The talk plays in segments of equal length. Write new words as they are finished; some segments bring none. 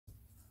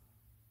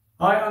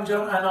Hi, I'm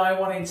John and I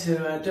wanted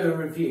to do a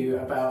review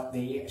about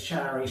the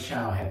Showery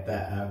showerhead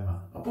that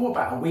I bought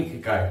about a week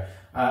ago.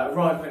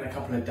 Arrived in a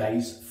couple of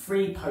days,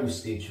 free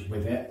postage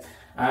with it,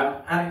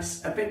 and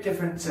it's a bit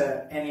different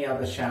to any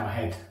other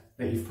showerhead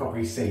that you've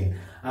probably seen.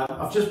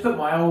 I've just put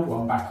my old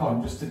one back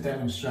on just to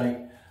demonstrate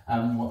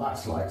what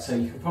that's like, so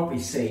you can probably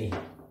see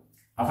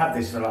I've had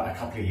this for like a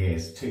couple of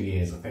years, 2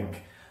 years I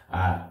think,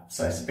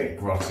 so it's a bit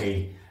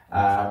grotty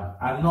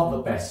and not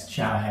the best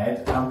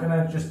showerhead. I'm going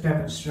to just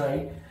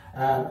demonstrate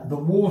the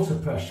water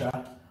pressure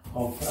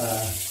of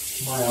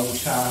my old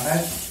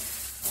showerhead.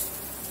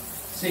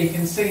 So you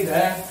can see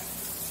there,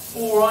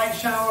 alright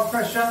shower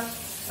pressure,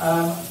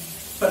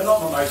 but not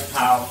the most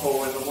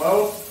powerful in the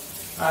world.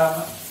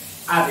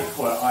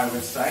 Adequate, I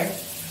would say.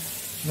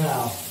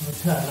 Now, I'm going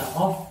to turn that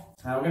off.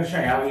 Now I'm going to show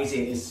you how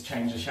easy it is to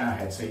change the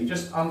showerhead. So you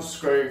just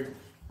unscrew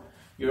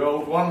your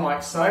old one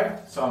like so.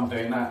 So I'm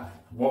doing that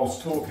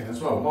whilst talking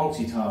as well,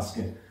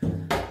 multitasking.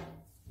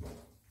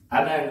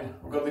 And then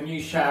I've got the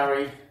new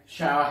Showery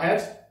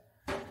showerhead.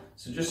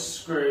 So just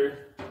screw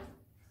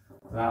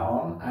that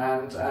on,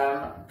 and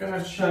I'm going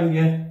to show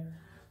you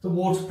the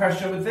water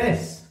pressure with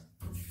this.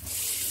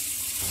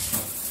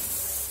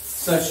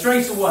 So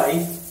straight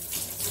away,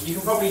 you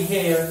can probably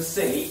hear and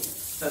see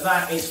that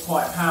that is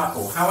quite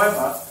powerful.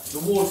 However, the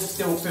water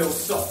still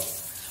feels soft.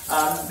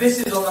 This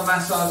is on the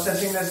massage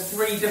setting. There's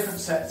 3 different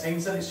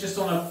settings, and it's just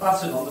on a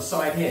button on the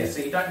side here.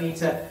 So you don't need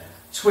to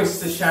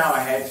twist the shower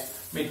head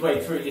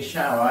midway through your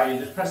shower. You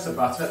just press the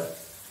button,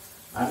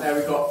 and there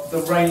we've got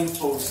the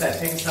rainfall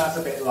setting, so that's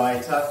a bit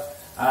lighter.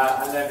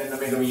 And then in the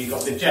middle you've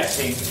got the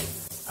jetting,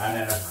 and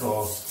then of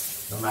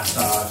course the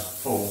massage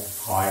full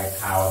high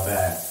power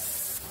there.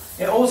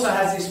 It also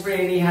has this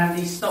really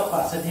handy stop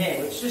button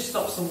here, which just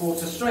stops the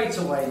water straight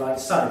away like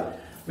so,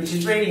 which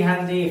is really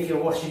handy if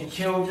you're washing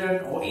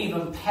children or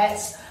even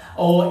pets,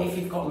 or if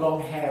you've got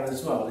long hair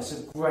as well. It's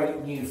a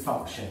great new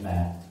function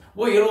there.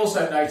 What you'll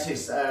also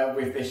notice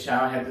with this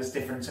showerhead that's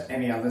different to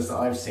any others that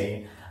I've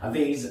seen are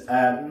these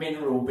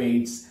mineral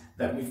beads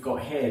that we've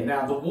got here.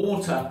 Now the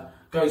water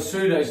goes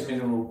through those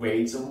mineral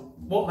beads, and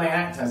what they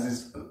act as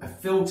is a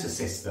filter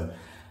system.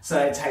 So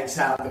it takes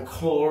out the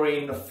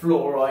chlorine, the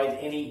fluoride,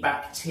 any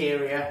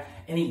bacteria,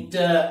 any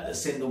dirt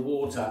that's in the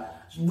water.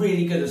 It's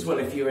really good as well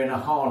if you're in a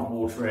hard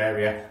water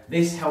area.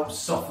 This helps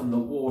soften the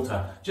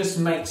water, just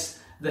makes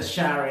the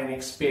showering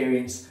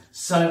experience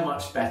so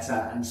much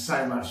better and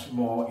so much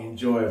more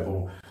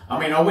enjoyable. I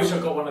mean, I wish I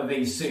got one of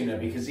these sooner,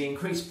 because the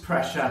increased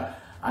pressure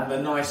and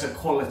the nicer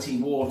quality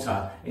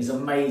water is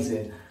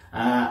amazing.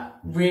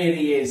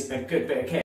 Really is a good bit of kit.